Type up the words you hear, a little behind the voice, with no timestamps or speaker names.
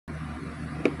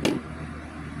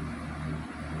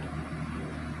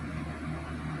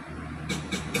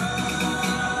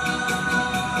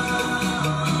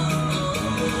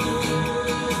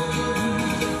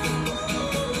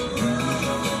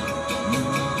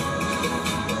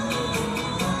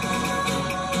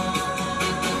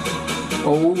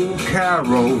Oh,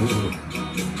 Carol,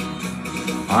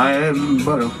 I am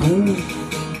but a fool.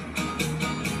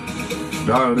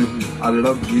 Darling, I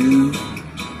love you,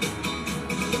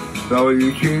 though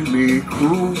you treat me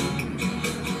cruel.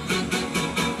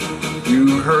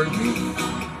 You hurt me,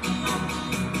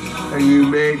 and you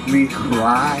make me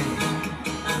cry.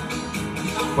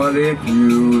 But if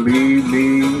you leave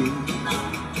me,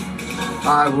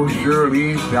 I will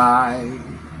surely die.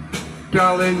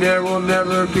 Darling, there will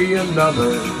never be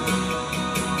another,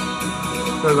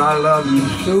 'cause I love you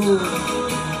so.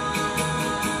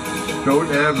 Don't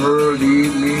ever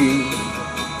leave me,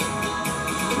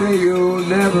 say you'll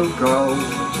never go.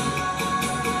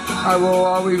 I will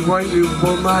always want you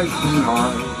for my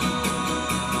sweetheart,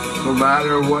 no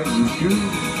matter what you do.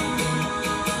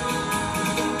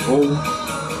 Oh,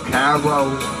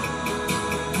 Carol,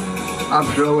 I'm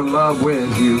so in love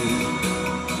with you.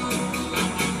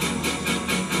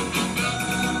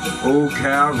 Oh,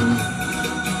 Carol,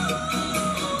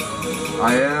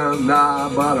 I am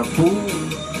not but a fool.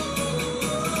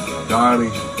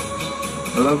 Darling,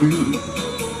 I love you,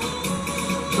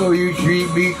 so you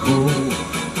treat me cruel.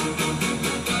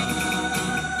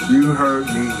 You hurt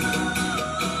me,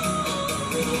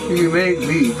 you make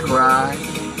me cry.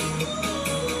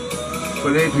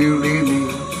 But if you leave me,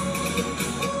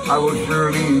 I will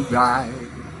surely die.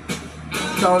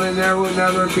 Darling, there will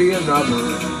never be another,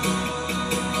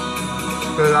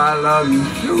 'cause I love you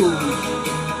too.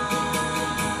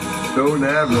 Don't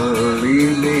ever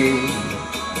leave me,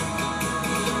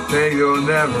 say you'll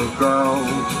never go.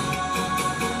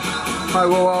 I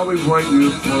will always want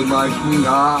you for my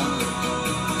sweetheart,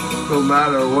 no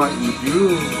matter what you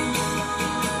do.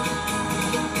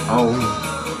 Oh,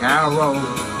 Carol,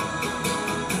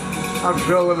 I'm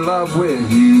so in love with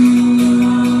you.